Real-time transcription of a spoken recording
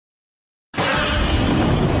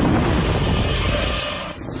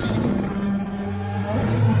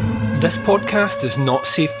This podcast is not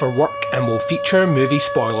safe for work and will feature movie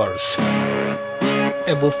spoilers.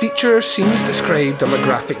 It will feature scenes described of a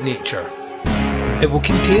graphic nature. It will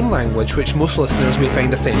contain language which most listeners may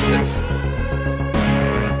find offensive.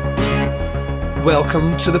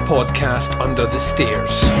 Welcome to the podcast Under the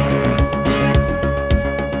Stairs.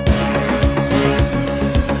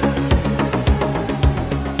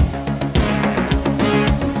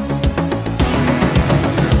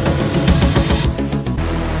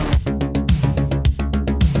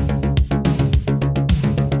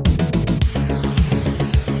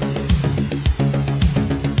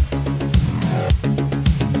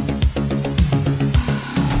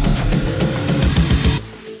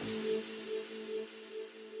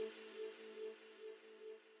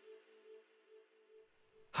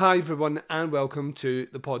 Hi everyone and welcome to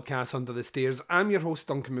the podcast Under the Stairs. I'm your host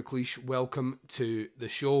Duncan Welcome to the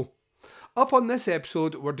show. Up on this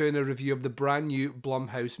episode we're doing a review of the brand new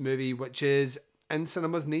Blumhouse movie which is in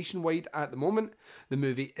cinemas nationwide at the moment. The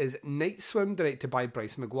movie is Night Swim, directed by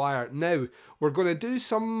Bryce Maguire. Now we're going to do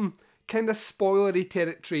some kind of spoilery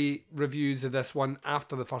territory reviews of this one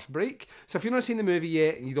after the first break. So if you've not seen the movie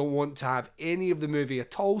yet and you don't want to have any of the movie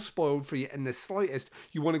at all spoiled for you in the slightest,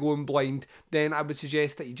 you want to go in blind, then I would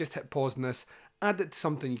suggest that you just hit pause on this, add it to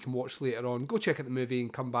something you can watch later on, go check out the movie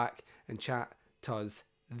and come back and chat to us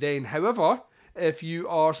then. However, if you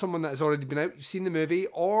are someone that has already been out, you've seen the movie,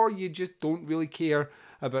 or you just don't really care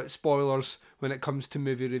about spoilers when it comes to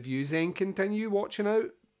movie reviews, then continue watching out.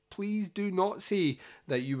 Please do not say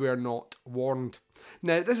that you were not warned.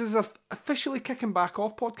 Now, this is officially kicking back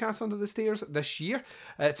off Podcast Under the Stairs this year.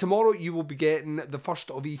 Tomorrow you will be getting the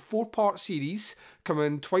first of a 4-part series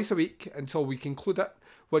coming twice a week until we conclude it,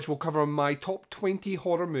 which will cover my top 20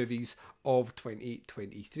 horror movies of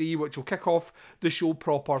 2023, which will kick off the show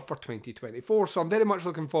proper for 2024. So I'm very much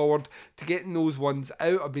looking forward to getting those ones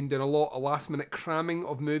out. I've been doing a lot of last minute cramming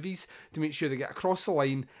of movies to make sure they get across the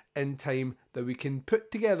line in time that we can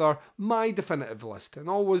put together my definitive list. And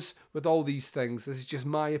always with all these things, this is just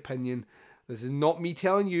my opinion. This is not me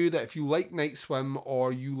telling you that if you like Night Swim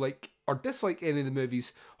or you like or dislike any of the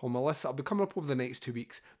movies on my list that will be coming up over the next 2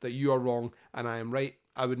 weeks that you are wrong and I am right.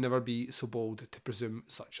 I would never be so bold to presume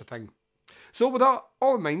such a thing. So with that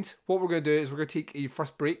all in mind, what we're going to do is we're going to take a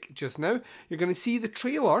first break just now. You're going to see the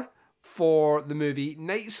trailer for the movie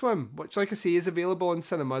Night Swim, which, like I say, is available in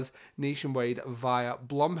cinemas nationwide via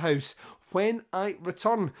Blumhouse. When I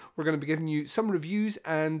return, we're going to be giving you some reviews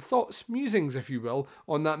and thoughts, musings, if you will,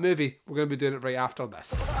 on that movie. We're going to be doing it right after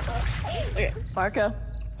this. Okay, Marco.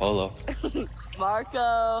 Hello.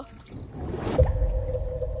 Marco.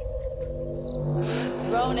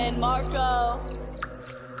 Ronan, Marco.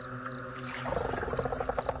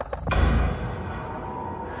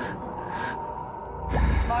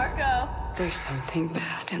 Marco. There's something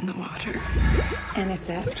bad in the water. And it's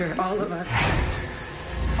after all of us.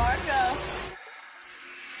 Marco.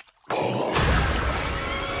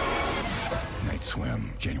 Night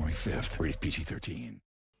Swim, January 5th, rated PG-13.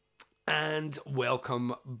 And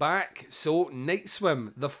welcome back. So, Night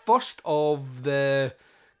Swim, the first of the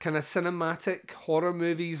kind of cinematic horror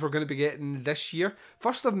movies we're going to be getting this year.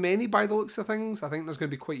 First of many by the looks of things. I think there's going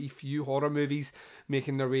to be quite a few horror movies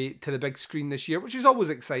making their way to the big screen this year, which is always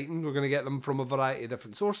exciting. We're going to get them from a variety of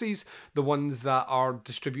different sources. The ones that are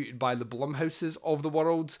distributed by the Blumhouses of the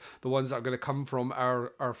world, the ones that are going to come from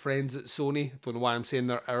our friends at Sony. I don't know why I'm saying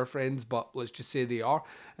they're our friends, but let's just say they are.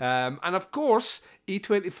 And of course,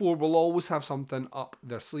 A24 will always have something up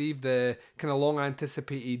their sleeve. The kind of long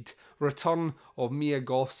anticipated return of Mia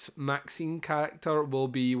Goth's Maxine character will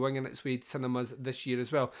be winging its way to cinemas this year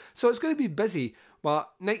as well. So it's going to be busy, but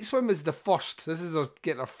Night Swim is the first. This is us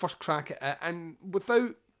getting our first crack at it, and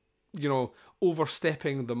without,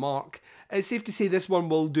 overstepping the mark, it's safe to say this one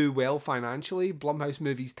will do well financially. Blumhouse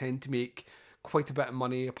movies tend to make quite a bit of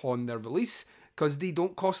money upon their release because they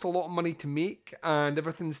don't cost a lot of money to make, and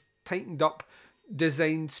everything's tightened up,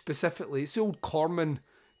 designed specifically. It's the old Corman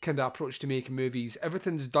kind of approach to making movies.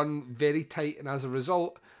 Everything's done very tight, and as a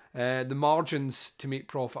result, the margins to make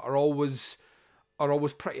profit are always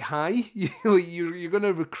pretty high. You're going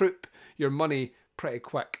to recoup your money pretty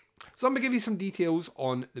quick. So I'm going to give you some details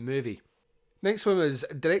on the movie. Night Swim is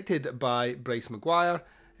directed by Bryce Maguire.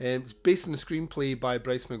 It's based on a screenplay by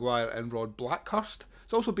Bryce Maguire and Rod Blackhurst.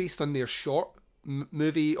 It's also based on their short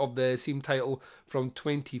movie of the same title from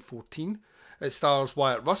 2014. It stars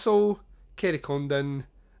Wyatt Russell, Kerry Condon,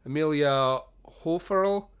 Amelia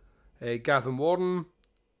Hoferl, Gavin Warren,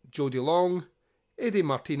 Jodie Long, Eddie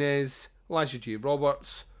Martinez, Elijah J.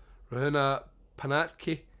 Roberts, Rahuna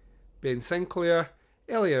Panatke, Ben Sinclair,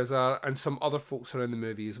 Eleazar, and some other folks are in the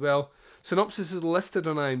movie as well. Synopsis is listed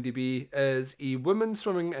on IMDb as a woman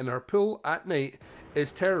swimming in her pool at night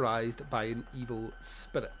is terrorised by an evil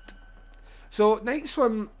spirit. So Night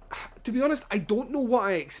Swim, to be honest, I don't know what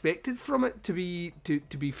I expected from it, to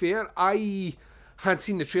be fair. I had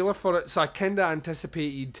seen the trailer for it, so I kind of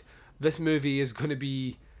anticipated this movie is going to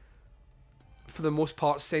be, for the most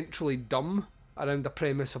part, centrally dumb around the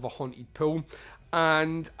premise of a haunted pool.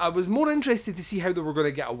 And I was more interested to see how they were going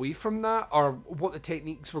to get away from that, or what the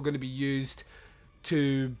techniques were going to be used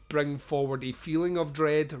to bring forward a feeling of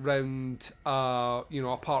dread around, a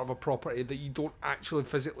part of a property that you don't actually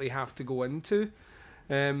physically have to go into.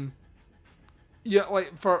 Like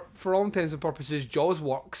for all intents and purposes, Jaws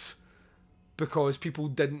works because people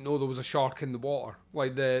didn't know there was a shark in the water.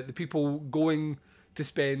 Like the people going to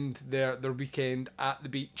spend their weekend at the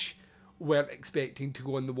beach weren't expecting to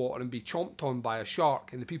go in the water and be chomped on by a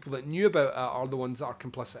shark, and the people that knew about it are the ones that are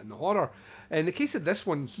complicit in the horror. In the case of this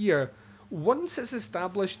one here, once it's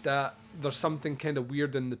established that there's something kind of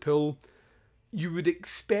weird in the pool, you would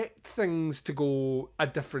expect things to go a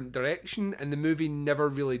different direction, and the movie never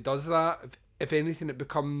really does that. If anything, it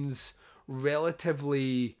becomes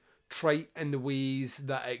relatively trite in the ways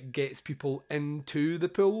that it gets people into the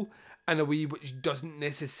pool in a way which doesn't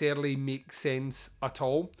necessarily make sense at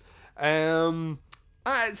all.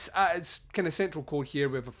 At its kind of central core here,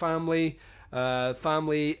 we have a family.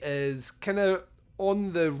 Family is kind of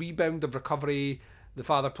on the rebound of recovery. The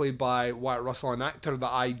father, played by Wyatt Russell, an actor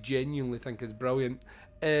that I genuinely think is brilliant,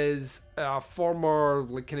 is a former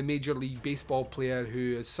kind of Major League Baseball player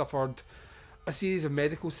who has suffered a series of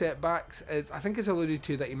medical setbacks. I think it's alluded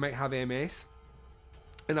to that he might have MS,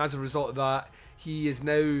 and as a result of that, he is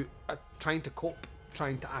now trying to cope,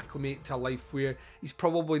 trying to acclimate to a life where he's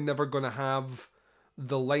probably never going to have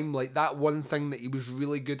the limelight, that one thing that he was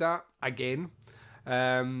really good at, again.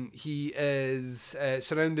 He is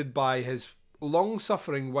surrounded by his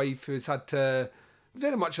long-suffering wife, who's had to,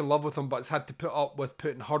 very much in love with him, but has had to put up with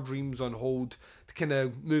putting her dreams on hold to kind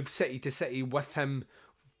of move city to city with him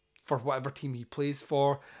for whatever team he plays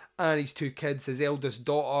for. And his two kids, his eldest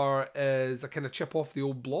daughter is a kind of chip off the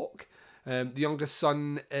old block. The youngest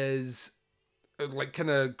son is like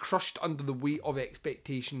kind of crushed under the weight of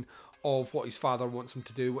expectation of what his father wants him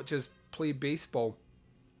to do, which is play baseball.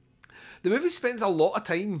 The movie spends a lot of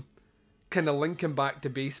time kind of linking back to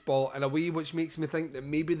baseball in a way which makes me think that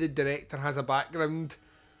maybe the director has a background,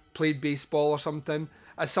 played baseball or something.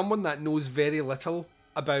 As someone that knows very little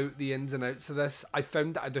about the ins and outs of this, I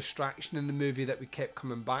found it a distraction in the movie that we kept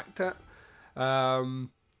coming back to it.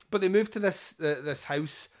 But they moved to this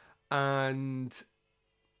house, and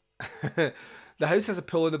the house has a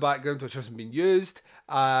pool in the background which hasn't been used.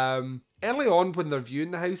 Early on, when they're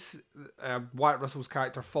viewing the house, Wyatt Russell's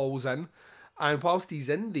character falls in, and whilst he's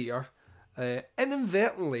in there,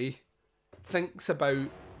 inadvertently thinks about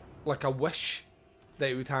like a wish that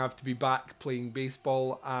he would have to be back playing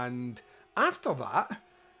baseball. And after that,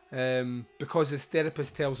 because his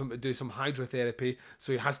therapist tells him to do some hydrotherapy,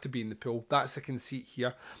 so he has to be in the pool. That's the conceit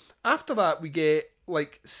here. After that, we get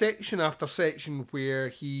like section after section where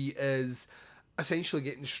he is essentially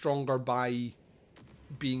getting stronger by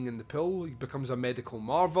being in the pool. He becomes a medical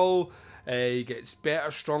marvel. He gets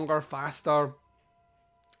better, stronger, faster.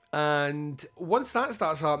 And once that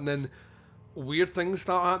starts happening, weird things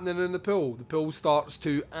start happening in the pool. The pool starts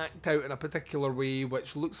to act out in a particular way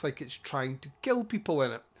which looks like it's trying to kill people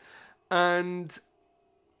in it. And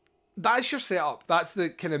that's your setup. That's the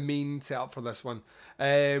kind of main setup for this one.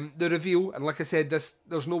 The reveal, and like I said,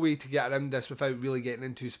 there's no way to get around this without really getting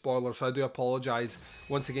into spoilers, so I do apologise.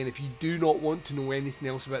 Once again, if you do not want to know anything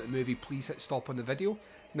else about the movie, please hit stop on the video.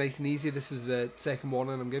 It's nice and easy. This is the second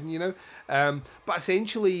warning I'm giving you now. But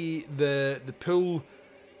essentially, the pool,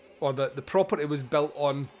 or the property was built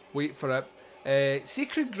on, wait for it,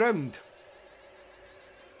 sacred ground.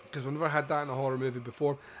 Because we've never had that in a horror movie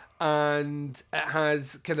before. And it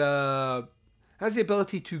has the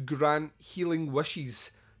ability to grant healing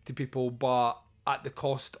wishes to people, but at the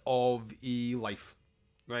cost of a life,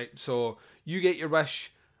 right? So you get your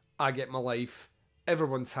wish, I get my life,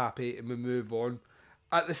 everyone's happy, and we move on.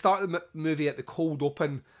 At the start of the movie, at the cold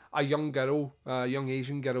open, a young girl, a young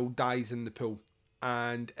Asian girl, dies in the pool,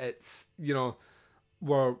 and it's,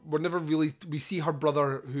 we're never really, we see her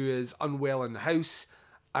brother who is unwell in the house,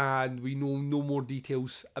 and we know no more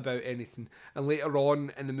details about anything. And later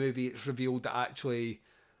on in the movie, it's revealed that actually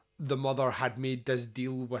the mother had made this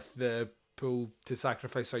deal with the pool to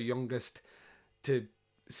sacrifice her youngest to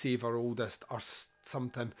save her oldest or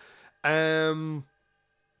something. I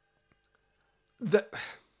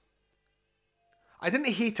didn't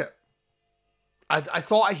hate it. I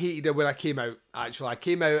thought I hated it when I came out, actually. I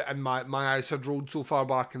came out and my eyes had rolled so far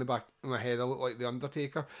back in the back of my head, I looked like The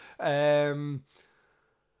Undertaker.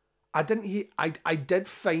 I didn't hate... I did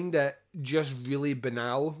find it just really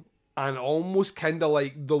banal and almost kind of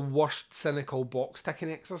like the worst cynical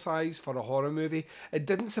box-ticking exercise for a horror movie. It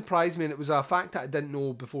didn't surprise me, and it was a fact that I didn't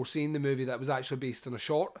know before seeing the movie that it was actually based on a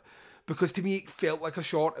short. Because to me, it felt like a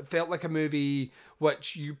short. It felt like a movie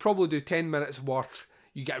which you probably do 10 minutes worth.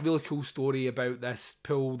 You get a really cool story about this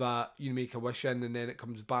pool that you make a wish in and then it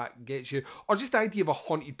comes back and gets you. Or just the idea of a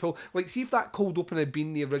haunted pool. Like, see if that cold open had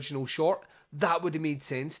been the original short, that would have made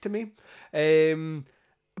sense to me.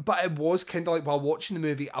 But it was kind of like, while watching the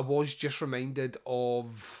movie, I was just reminded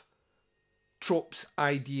of tropes,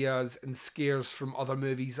 ideas, and scares from other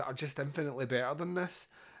movies that are just infinitely better than this.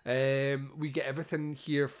 We get everything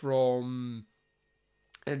here from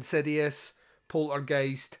Insidious,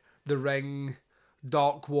 Poltergeist, The Ring,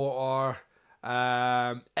 Dark Water,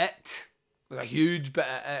 It, with a huge bit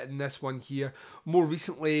of It in this one here. More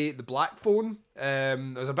recently, The Black Phone,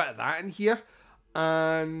 there's a bit of that in here.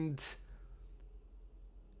 And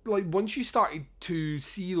like, once you started to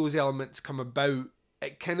see those elements come about,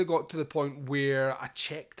 it kind of got to the point where I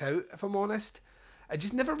checked out, if I'm honest. I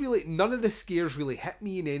just never really... None of the scares really hit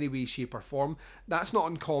me in any way, shape or form. That's not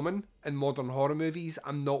uncommon in modern horror movies.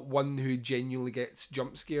 I'm not one who genuinely gets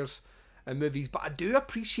jump scares in movies, but I do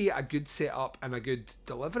appreciate a good setup and a good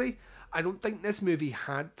delivery. I don't think this movie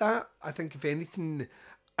had that. I think, if anything,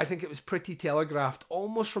 I think it was pretty telegraphed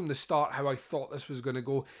almost from the start how I thought this was going to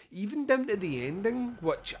go. Even down to the ending,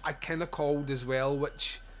 which I kind of called as well,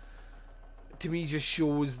 which to me just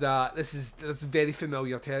shows that this is very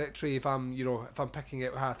familiar territory if I'm picking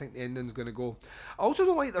out how I think the ending's going to go. I also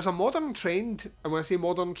don't like, there's a modern trend, and when I say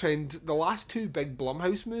modern trend, the last two big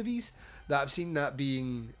Blumhouse movies that I've seen, that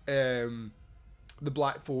being The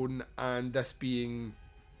Black Phone and this being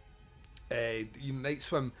Night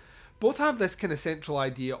Swim, both have this kind of central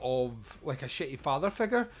idea of like a shitty father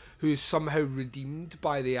figure who's somehow redeemed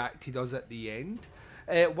by the act he does at the end.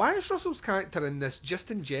 Wyatt Russell's character in this,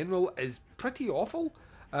 just in general, is pretty awful.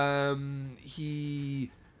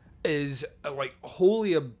 He is like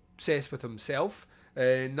wholly obsessed with himself,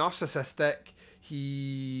 narcissistic.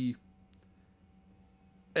 He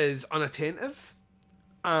is unattentive,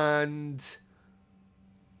 and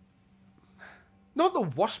not the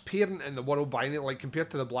worst parent in the world by any, like, compared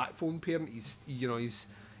to the Black Phone parent.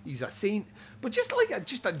 He's a saint, but just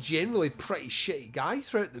a generally pretty shitty guy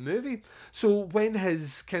throughout the movie. So when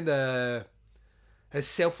his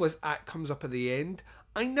selfless act comes up at the end,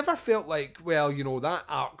 I never felt like, well, that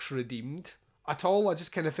arc's redeemed at all. I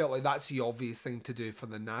just kind of felt like that's the obvious thing to do for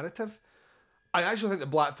the narrative. I actually think the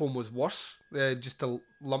Black Phone was worse, just to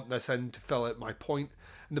lump this in to fill out my point.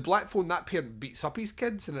 In the Black Phone, that parent beats up his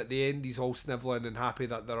kids, and at the end he's all snivelling and happy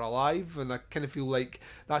that they're alive, and I kind of feel like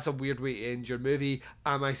that's a weird way to end your movie.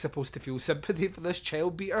 Am I supposed to feel sympathy for this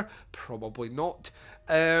child beater? Probably not.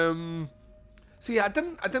 So yeah, I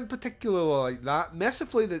didn't particularly like that.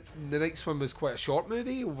 Mercifully, the Night Swim was quite a short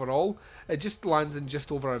movie overall. It just lands in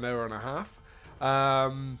just over an hour and a half.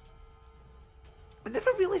 It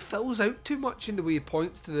never really fills out too much in the way it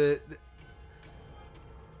points to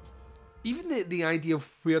even the idea of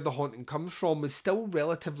where the haunting comes from is still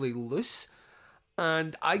relatively loose.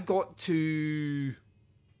 And I got to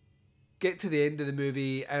get to the end of the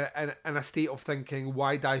movie in a state of thinking,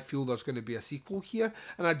 why do I feel there's going to be a sequel here?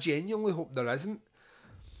 And I genuinely hope there isn't.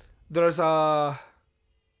 There's a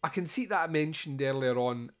conceit that I mentioned earlier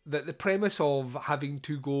on, that the premise of having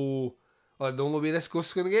to go... Like, the only way this ghost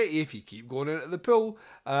is going to get you if you keep going into the pool.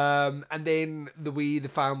 And then the way the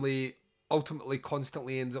family ultimately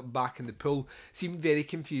constantly ends up back in the pool seemed very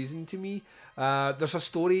confusing to me. There's a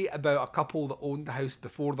story about a couple that owned the house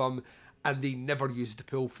before them and they never used the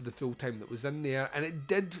pool for the full time that was in there. And it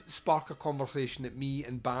did spark a conversation that me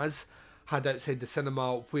and Baz had outside the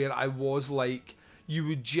cinema, where I was like, you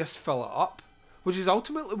would just fill it up. Which is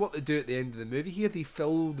ultimately what they do at the end of the movie here. They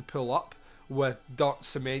fill the pool up with dirt,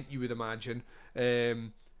 cement, you would imagine,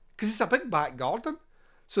 because it's a big back garden.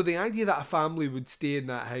 So the idea that a family would stay in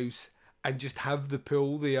that house and just have the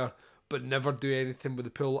pool there but never do anything with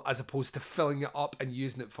the pool, as opposed to filling it up and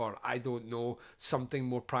using it for, I don't know, something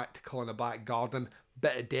more practical in a back garden,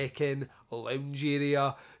 bit of decking, a lounge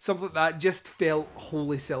area, something like that, just felt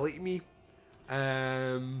wholly silly to me.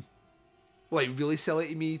 Like, really silly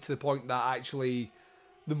to me, to the point that actually,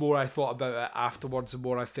 the more I thought about it afterwards, the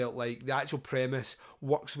more I felt like the actual premise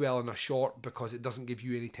works well in a short because it doesn't give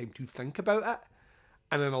you any time to think about it.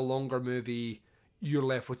 And in a longer movie, you're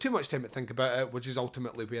left with too much time to think about it, which is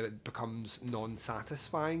ultimately where it becomes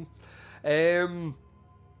non-satisfying.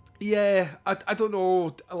 Yeah, I don't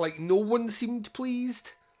know, like, no one seemed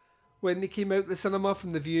pleased when they came out the cinema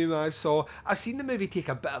from the view I've saw. I've seen the movie take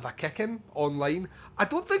a bit of a kicking online. I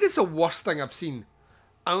don't think it's the worst thing I've seen.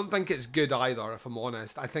 I don't think it's good either, if I'm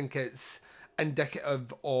honest. I think it's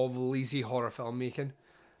indicative of lazy horror filmmaking.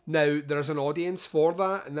 Now, there's an audience for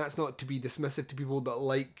that, and that's not to be dismissive to people that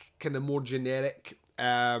like kind of more generic,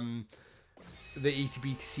 the A to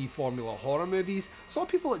B to C formula horror movies. There's a lot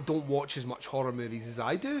of people that don't watch as much horror movies as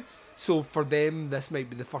I do. So for them, this might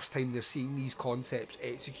be the first time they're seeing these concepts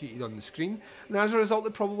executed on the screen. And as a result, they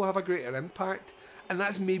probably have a greater impact. And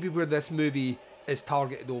that's maybe where this movie is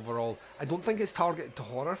targeted overall. I don't think it's targeted to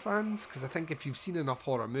horror fans, because I think if you've seen enough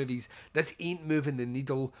horror movies, this ain't moving the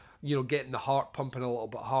needle, you know, getting the heart pumping a little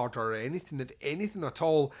bit harder or anything. If anything at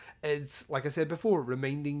all, it's, like I said before,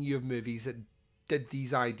 reminding you of movies that did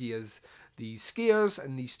these ideas, these scares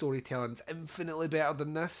and these storytellings infinitely better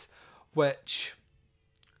than this, which,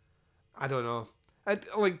 I don't know.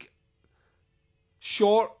 Like,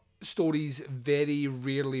 short stories very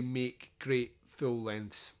rarely make great full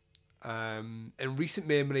lengths. In recent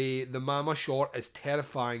memory, the Mama short is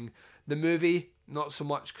terrifying. The movie, not so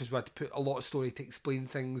much, because we had to put a lot of story to explain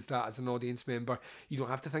things that, as an audience member, you don't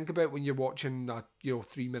have to think about when you're watching a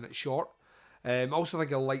 3-minute short. I also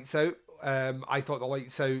think of Lights Out. I thought the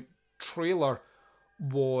Lights Out trailer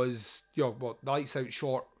was, the Lights Out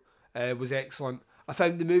short was excellent. I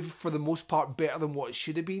found the movie for the most part better than what it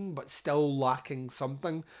should have been, but still lacking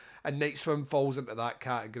something. And Night Swim falls into that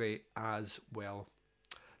category as well.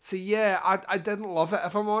 So yeah, I didn't love it,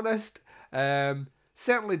 if I'm honest.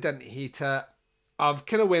 Certainly didn't hate it. I've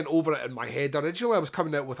kind of went over it in my head. Originally I was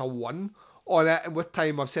coming out with a 1 on it, and with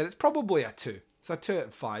time I've said it's probably a 2. It's a 2 out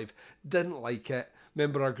of 5. Didn't like it.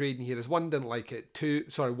 Remember our grading here is 1 didn't like it,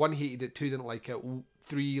 1 hated it, 2 didn't like it,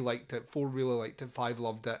 3 liked it, 4 really liked it, 5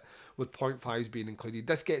 loved it, with 0.5s being included.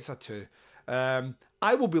 This gets a 2.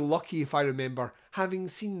 I will be lucky if I remember having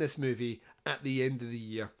seen this movie at the end of the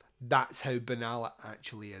year. That's how banal it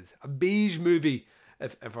actually is. A beige movie,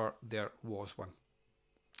 if ever there was one.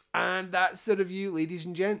 And that's the review, ladies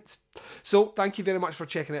and gents. So, thank you very much for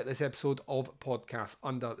checking out this episode of Podcast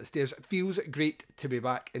Under the Stairs. It feels great to be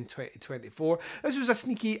back in 2024. This was a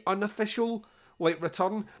sneaky, unofficial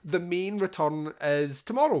return. The main return is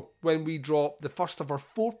tomorrow, when we drop the first of our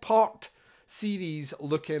 4-part series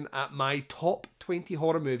looking at my top 20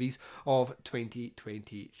 horror movies of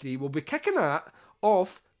 2023. We'll be kicking that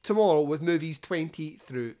off tomorrow with movies 20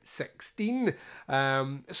 through 16.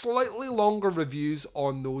 Slightly longer reviews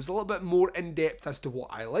on those, a little bit more in depth as to what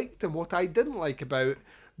I liked and what I didn't like about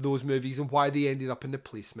those movies and why they ended up in the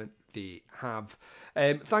placement they have.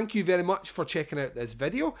 Thank you very much for checking out this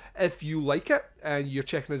video. If you like it and you're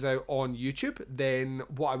checking us out on YouTube, then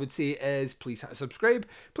what I would say is please hit subscribe,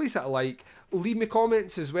 please hit a like, leave me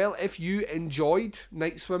comments as well. If you enjoyed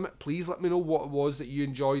Night Swim, please let me know what it was that you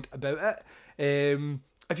enjoyed about it.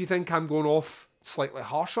 If you think I'm going off slightly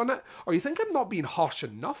harsh on it, or you think I'm not being harsh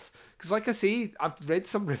enough, because like I say, I've read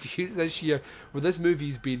some reviews this year where this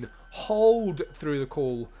movie's been hauled through the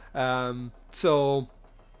coal. So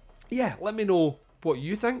yeah, let me know what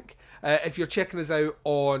you think. If you're checking us out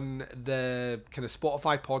on the kind of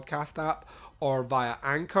Spotify podcast app or via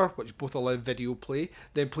Anchor, which both allow video play,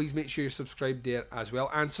 then please make sure you're subscribed there as well.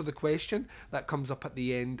 Answer the question that comes up at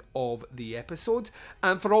the end of the episode.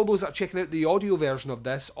 And for all those that are checking out the audio version of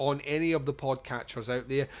this on any of the podcatchers out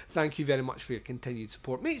there, thank you very much for your continued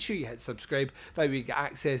support. Make sure you hit subscribe, that way you get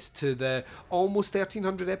access to the almost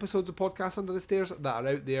 1,300 episodes of Podcast Under the Stairs that are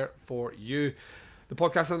out there for you. The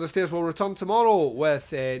Podcast Under the Stairs will return tomorrow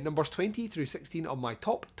with numbers 20 through 16 of my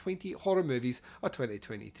top 20 horror movies of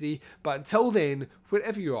 2023. But until then,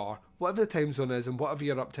 wherever you are, whatever the time zone is, and whatever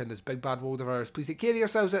you're up to in this big bad world of ours, please take care of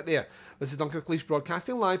yourselves out there. This is Duncan Under The Stairs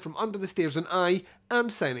broadcasting live from Under the Stairs, and I am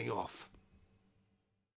signing off.